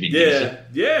Lopez should be decent.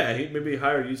 Yeah. He maybe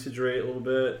higher usage rate a little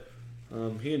bit.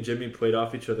 He and Jimmy played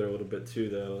off each other a little bit too,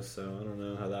 though. So I don't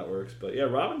know how that works. But yeah,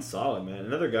 Robin's solid, man.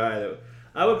 Another guy that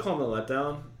I would call him a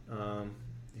letdown.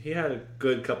 He had a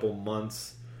good couple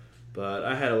months, but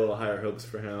I had a little higher hopes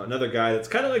for him. Another guy that's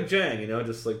kind of like Jang,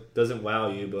 just like doesn't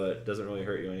wow you, but doesn't really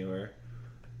hurt you anywhere.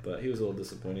 But he was a little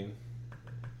disappointing.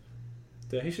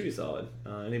 Yeah, he should be solid.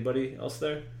 Anybody else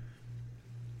there?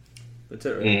 That's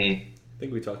it, right? I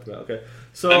think we talked about. Okay,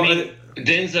 so I mean,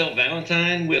 Denzel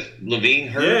Valentine with Levine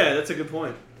hurt. Yeah, that's a good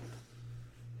point.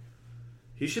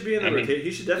 He should be in the rotation.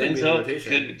 He should definitely be in the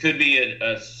rotation. Could be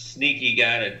a sneaky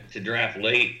guy to draft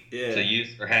late to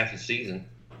use for half a season.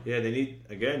 Yeah, they need,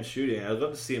 again, shooting. I'd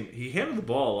love to see him. He handled the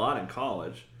ball a lot in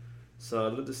college, so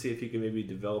I'd love to see if he can maybe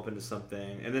develop into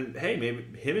something. And then, hey, maybe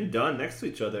him and Dunn next to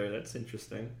each other. That's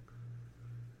interesting.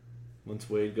 Once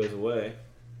Wade goes away.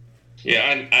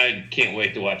 Yeah, I can't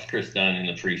wait to watch Chris Dunn in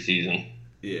the preseason.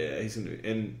 Yeah, he's gonna be,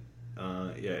 and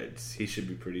he should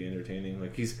be pretty entertaining.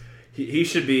 Like he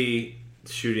should be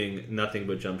shooting nothing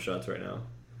but jump shots right now.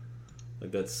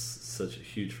 Like that's such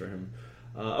huge for him.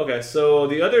 Okay, so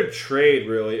the other trade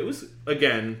really, it was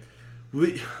again,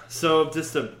 so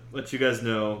just to let you guys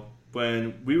know,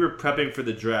 when we were prepping for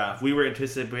the draft, we were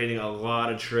anticipating a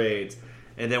lot of trades,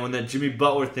 and then when that Jimmy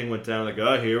Butler thing went down, like,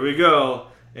 oh, here we go.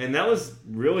 And that was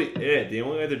really it. The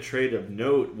only other trade of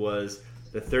note was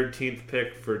the 13th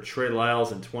pick for Trey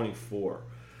Lyles in 24.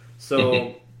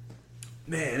 So,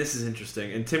 man, this is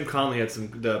interesting. And Tim Connelly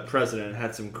the president,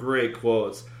 had some great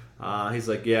quotes. He's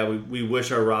like, yeah, we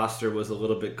wish our roster was a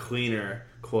little bit cleaner,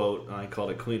 quote. I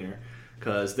called it cleaner.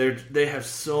 Because they have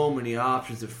so many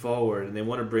options at forward, and they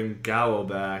want to bring Gallo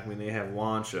back. I mean, they have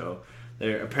Wancho.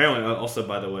 They're apparently, also,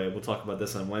 by the way, we'll talk about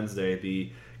this on Wednesday,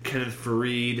 the Kenneth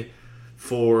Faried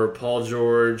for Paul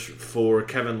George, for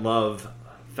Kevin Love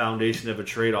foundation of a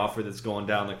trade offer that's going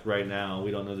down like right now. We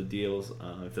don't know the deals,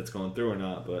 if that's going through or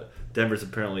not, but Denver's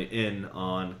apparently in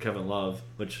on Kevin Love,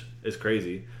 which is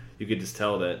crazy. You could just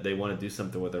tell that they want to do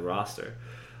something with their roster.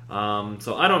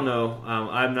 So I don't know.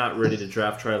 I'm not ready to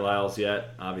draft Trey Lyles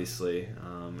yet, obviously,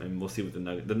 and we'll see what the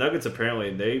Nuggets. The Nuggets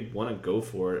apparently they want to go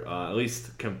for it, at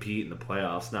least compete in the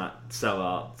playoffs, not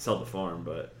sell the farm,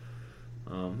 but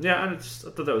I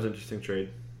thought that was an interesting trade.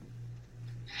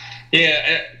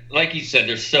 Yeah, like you said,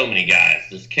 there's so many guys.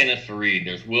 There's Kenneth Faried,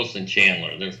 there's Wilson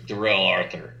Chandler, there's Darrell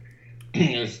Arthur,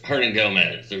 there's Hernan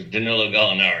Gomez, there's Danilo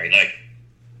Gallinari. Like,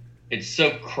 it's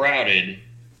so crowded.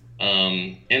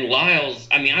 And Lyles,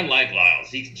 I like Lyles.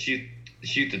 He can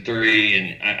shoot the three,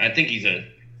 and I think he's a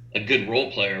good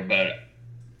role player. But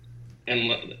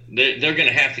they're going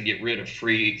to have to get rid of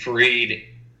Faried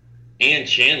and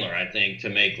Chandler, I think, to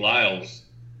make Lyles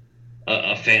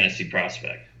a fantasy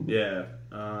prospect. Yeah.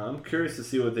 I'm curious to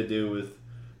see what they do with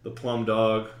the Plum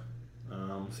Dog.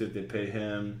 See if they pay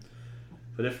him.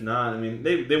 But if not,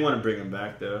 they want to bring him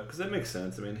back, though, because that makes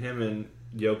sense. Him and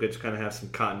Jokic kind of have some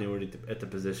continuity at the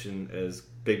position as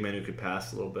big men who could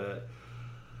pass a little bit.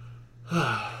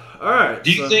 All right.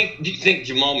 Do you think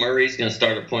Jamal Murray is going to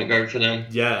start a point guard for them?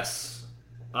 Yes.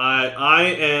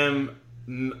 I am,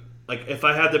 like, if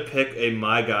I had to pick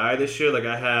my guy this year, like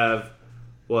I have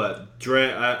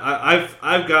Dre.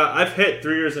 I've hit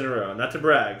 3 years in a row. Not to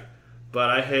brag, but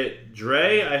I hit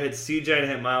Dre, I hit CJ, and I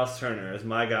hit Miles Turner as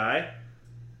my guy.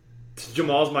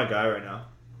 Jamal's my guy right now.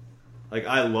 Like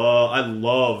I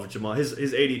love Jamal. His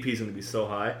ADP is going to be so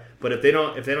high. But if they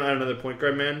don't add another point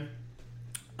guard, man,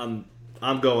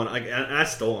 I'm going. I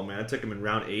stole him, man. I took him in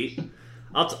round 8.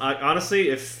 Honestly,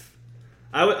 if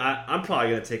I'm probably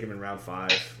going to take him in round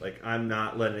 5. Like, I'm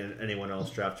not letting anyone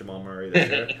else draft Jamal Murray this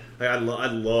year. Like, I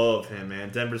love him,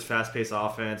 man. Denver's fast-paced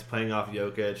offense, playing off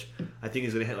Jokic. I think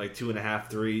he's going to hit like 2.5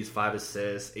 threes, 5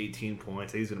 assists, 18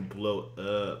 points. I think he's going to blow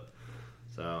up.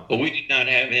 So, but we did not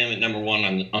have him at number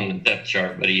 1 on the depth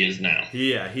chart, but he is now.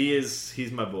 Yeah, he is. He's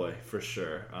my boy for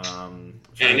sure. And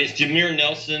is Jameer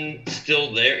Nelson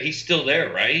still there? He's still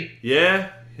there, right?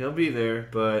 Yeah, he'll be there,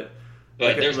 but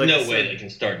there's no way they can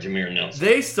start Jameer Nelson.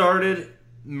 They started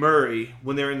Murray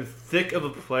when they were in the thick of a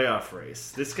playoff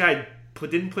race. This guy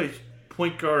didn't play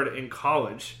point guard in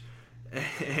college,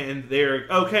 and they're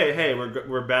okay. Hey,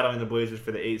 we're battling the Blazers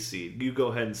for the 8th seed. You go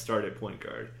ahead and start at point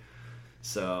guard.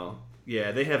 So.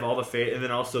 Yeah, they have all the faith, and then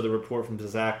also the report from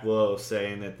Zach Lowe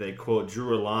saying that they, quote,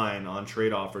 drew a line on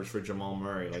trade offers for Jamal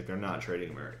Murray. Like, they're not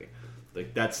trading Murray.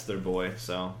 Like, that's their boy.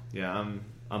 So, yeah, I'm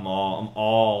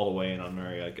all the way in on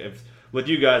Murray. Like, with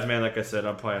you guys, man, like I said,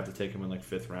 I'll probably have to take him in, like,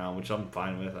 5th round, which I'm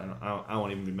fine with. I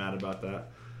won't even be mad about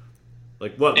that.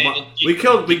 Like, what? We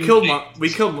killed, like,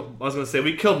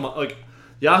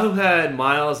 Yahoo had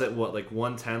Miles at, what, like,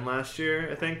 110 last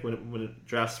year, I think, when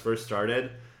drafts first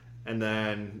started. And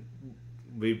then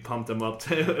we pumped him up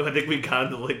to, I think we got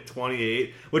him to like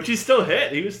 28, which he still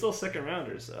hit. He was still second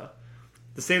rounder, so.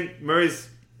 The same, Murray's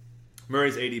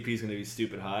ADP is going to be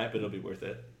stupid high, but it'll be worth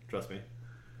it. Trust me.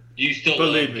 Do you still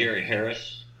love Gary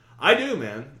Harris? I do,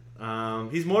 man.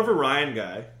 He's more of a Ryan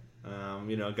guy.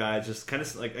 Guys just kind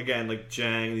of like, again, like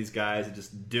Jang, these guys that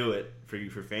just do it for you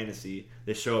for fantasy.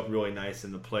 They show up really nice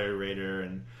in the player rater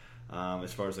and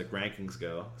as far as like rankings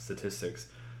go, statistics.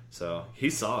 So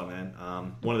he's solid,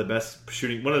 man. One of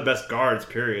the best guards,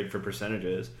 period, for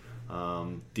percentages.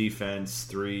 Defense,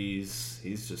 threes.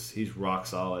 He's rock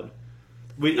solid.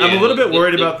 I'm a little bit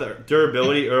worried about the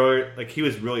durability earlier. Like, he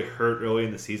was really hurt early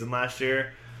in the season last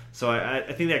year, so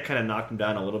I think that kind of knocked him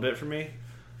down a little bit for me.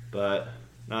 But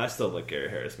no, I still like Gary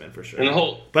Harris, man, for sure.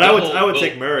 I would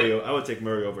take Murray. I would take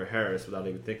Murray over Harris without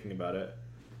even thinking about it.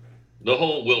 The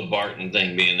whole Will Barton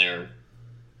thing being there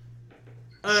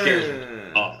scares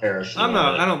me off Harris.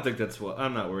 I don't think that's what.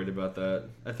 I'm not worried about that.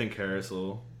 I think Harris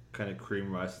will kind of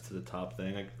cream rise to the top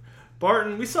thing. Like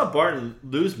Barton, we saw Barton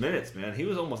lose minutes, man. He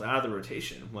was almost out of the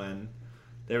rotation when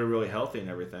they were really healthy and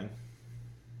everything.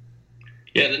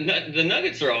 Yeah, the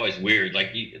Nuggets are always weird.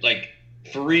 Like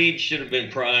Faried should have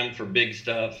been primed for big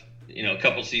stuff, a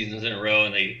couple seasons in a row,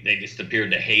 and they just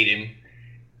appeared to hate him.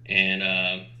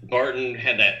 And Barton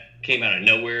came out of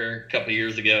nowhere a couple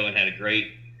years ago and had a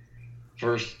great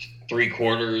first 3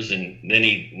 quarters, and then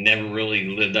he never really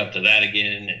lived up to that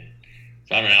again. And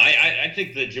so I don't know. I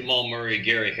think the Jamal Murray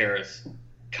Gary Harris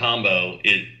combo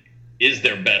is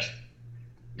their best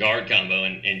guard combo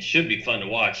and should be fun to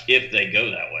watch if they go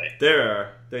that way.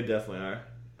 They definitely are.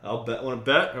 I'll bet. Want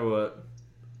to bet or what?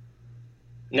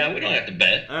 No, we don't have to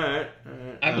bet. All right.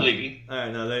 I believe you. All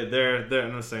right. No, they're.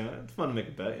 I'm just saying it's fun to make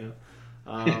a bet.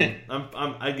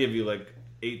 I give you like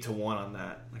 8-1 on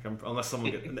that. Like, unless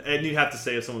someone gets, and you have to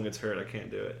say if someone gets hurt, I can't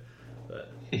do it.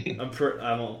 But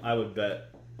I would bet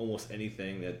almost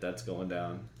anything that's going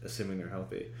down, assuming they're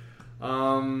healthy.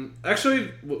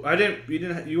 Actually,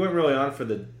 you weren't really on for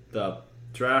the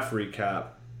draft recap.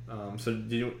 So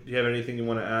do you have anything you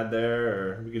want to add there,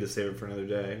 or we could just save it for another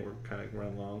day? We're kind of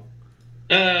running long.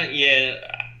 Yeah,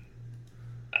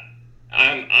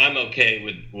 I'm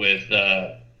okay with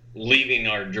leaving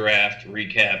our draft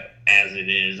recap as it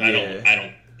is. I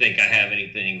don't think I have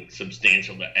anything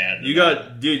substantial to add.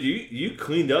 You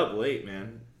cleaned up late,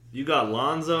 man. You got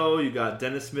Lonzo, you got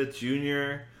Dennis Smith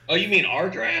Jr. Oh, you mean our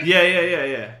draft?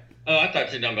 Yeah. Oh, I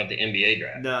thought you were talking about the NBA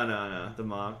draft. No, the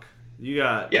mock. You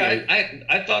got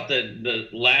I thought that the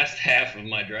last half of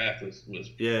my draft was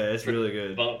it's really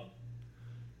good. Fun.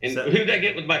 And who did I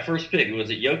get with my first pick? Was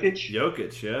it Jokic?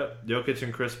 Jokic, yep. Jokic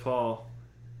and Chris Paul.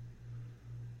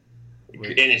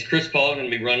 And is Chris Paul going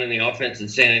to be running the offense in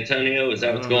San Antonio? Is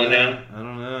that what's going down? I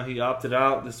don't know. He opted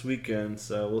out this weekend,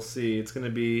 so we'll see. It's going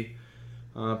to be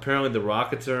apparently the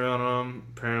Rockets are on him.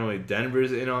 Apparently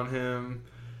Denver's in on him.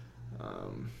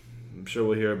 I'm sure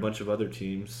we'll hear a bunch of other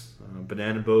teams.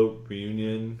 Banana Boat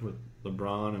reunion with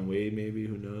LeBron and Wade, maybe.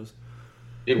 Who knows?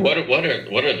 Dude, what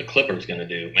are the Clippers going to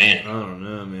do, man? I don't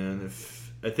know, man.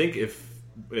 If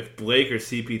Blake or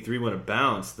CP3 want to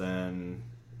bounce, then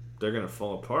they're going to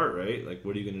fall apart, right? Like,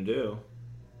 what are you going to do?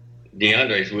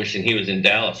 DeAndre's wishing he was in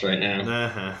Dallas right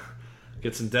now.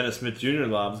 Get some Dennis Smith Jr.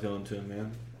 lobs going to him,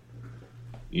 man.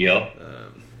 Yep.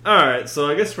 All right, so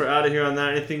I guess we're out of here on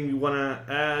that. Anything you want to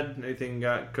add? Anything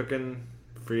got cooking?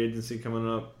 Free agency coming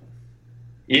up?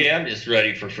 Yeah, I'm just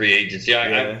ready for free agency.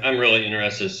 I'm really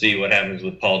interested to see what happens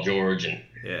with Paul George and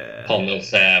Paul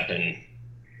Millsap and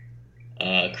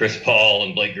Chris Paul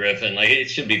and Blake Griffin. Like, it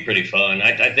should be pretty fun.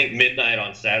 I think midnight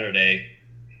on Saturday,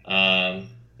 the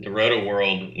Roto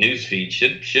World newsfeed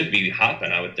should be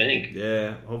hopping, I would think.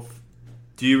 Yeah.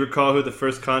 Do you recall who the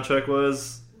first contract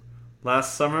was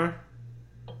last summer?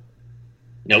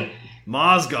 Nope.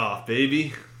 Mozgov,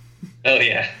 baby. Oh,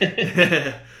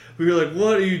 yeah. We were like,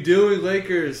 what are you doing,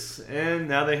 Lakers? And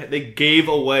now they gave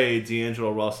away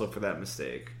D'Angelo Russell for that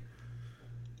mistake.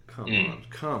 Come on,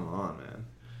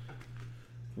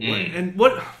 man. And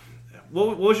what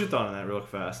was your thought on that real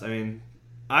fast? I mean,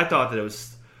 I thought that it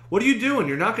was, what are you doing?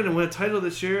 You're not going to win a title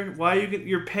this year. Why are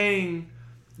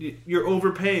you're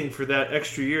overpaying for that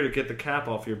extra year to get the cap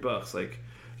off your Bucks? Like,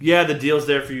 yeah, the deal's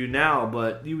there for you now,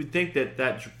 but you would think that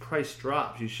price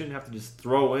drops. You shouldn't have to just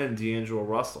throw in D'Angelo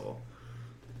Russell.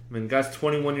 I mean, guy's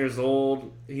 21 years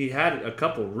old. He had a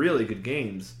couple really good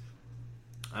games.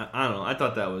 I don't know. I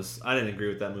didn't agree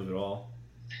with that move at all.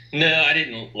 No, I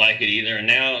didn't like it either. And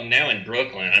now in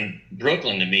Brooklyn,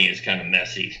 Brooklyn to me is kind of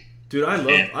messy. Dude,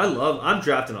 I'm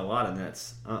drafting a lot of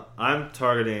Nets. I'm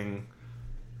targeting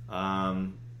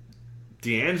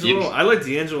D'Angelo. I like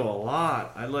D'Angelo a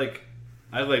lot. I like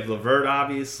LeVert,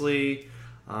 obviously.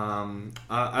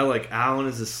 I like Allen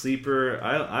as a sleeper.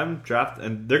 I'm drafting,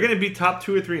 and they're going to be top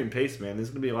 2 or 3 in pace, man. There's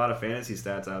going to be a lot of fantasy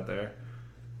stats out there.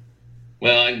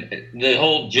 Well, the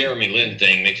whole Jeremy Lin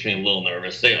thing makes me a little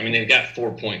nervous. They've got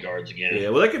 4 point guards again. Yeah,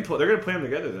 well, they're going to play them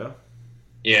together, though.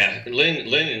 Yeah, Lin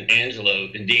and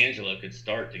D'Angelo could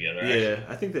start together. Yeah, actually.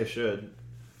 I think they should.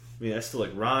 I mean, I still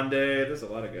like Rondé. There's a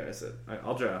lot of guys that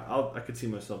I'll draft. I could see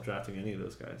myself drafting any of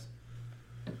those guys.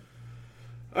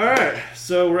 All right,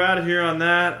 so we're out of here on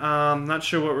that. Not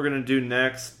sure what we're going to do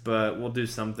next, but we'll do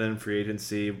something free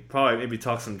agency. Probably maybe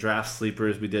talk some draft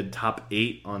sleepers. We did top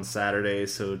 8 on Saturday,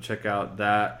 so check out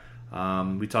that.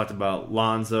 We talked about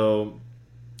Lonzo,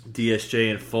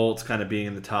 DSJ, and Fultz kind of being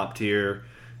in the top tier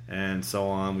and so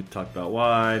on. We talked about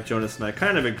why. Jonas and I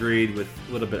kind of agreed with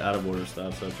a little bit out of order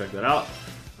stuff, so check that out.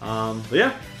 But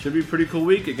yeah, should be a pretty cool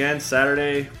week. Again,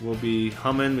 Saturday we'll be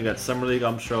humming. We got Summer League.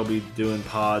 I'm sure I'll be doing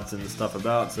pods and stuff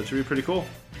about, so it should be pretty cool.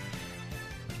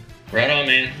 Right on,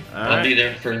 man. I'll be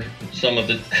there for some of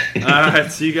it. All right,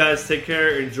 so you guys take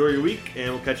care. Enjoy your week,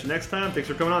 and we'll catch you next time. Thanks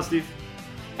for coming on, Steve.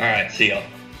 All right, see y'all.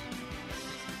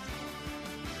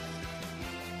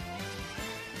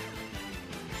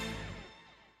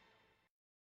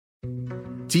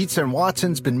 Dietz &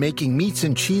 Watson's been making meats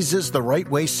and cheeses the right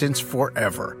way since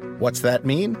forever. What's that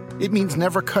mean? It means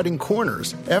never cutting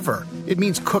corners, ever. It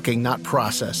means cooking, not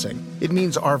processing. It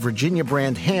means our Virginia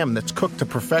brand ham that's cooked to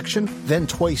perfection, then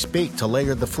twice baked to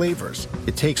layer the flavors.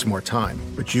 It takes more time,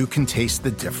 but you can taste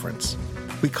the difference.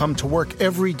 We come to work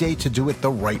every day to do it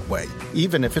the right way,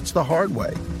 even if it's the hard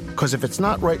way. Because if it's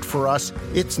not right for us,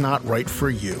 it's not right for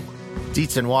you.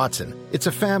 Dietz & Watson, it's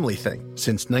a family thing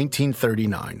since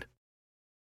 1939.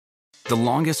 The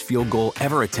longest field goal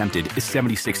ever attempted is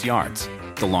 76 yards.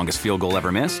 The longest field goal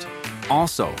ever missed?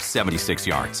 Also 76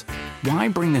 yards. Why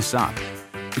bring this up?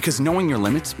 Because knowing your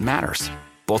limits matters,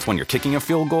 both when you're kicking a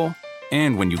field goal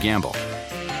and when you gamble.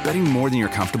 Betting more than you're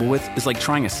comfortable with is like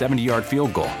trying a 70-yard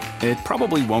field goal. It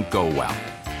probably won't go well.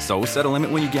 So set a limit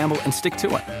when you gamble and stick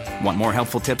to it. Want more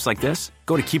helpful tips like this?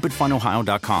 Go to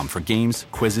keepitfunohio.com for games,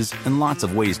 quizzes, and lots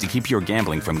of ways to keep your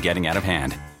gambling from getting out of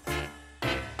hand.